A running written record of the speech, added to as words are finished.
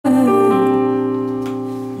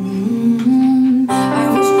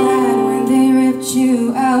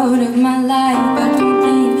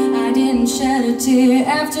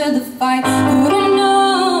to the fight. Couldn't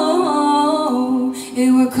know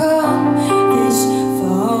it would come this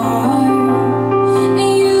far.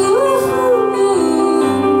 And you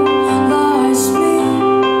lost me,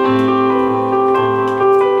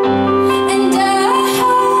 and I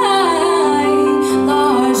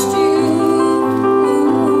lost you.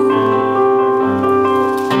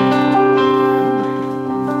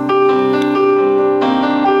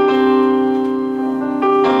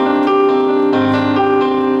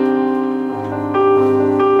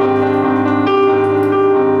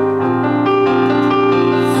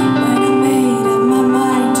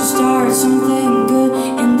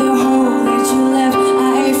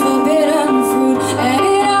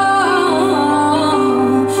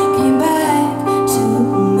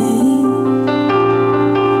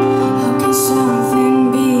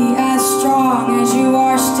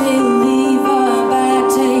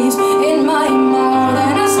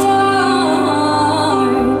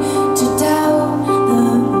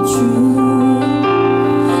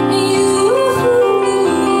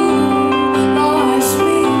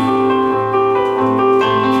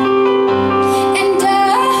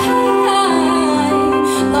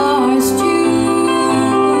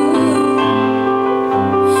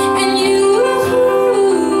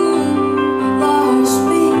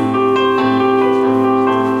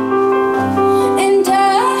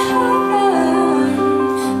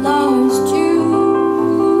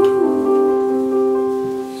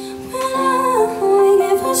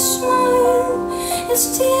 It's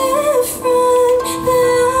different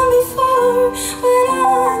than before. When I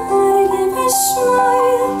give a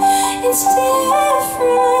smile, it's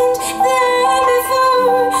different than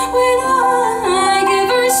before. When I give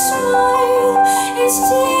a smile, it's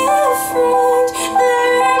different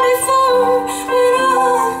than before. When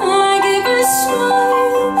I give a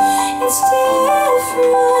smile, it's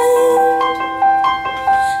different.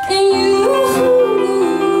 And you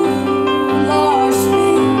lost me.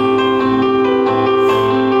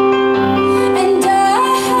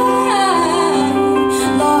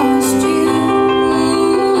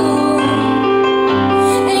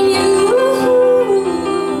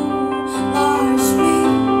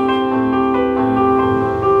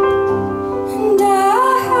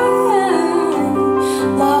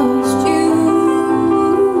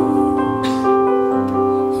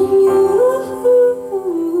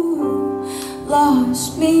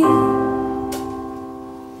 Lost me,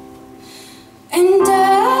 and I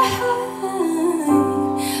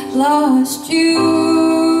lost you.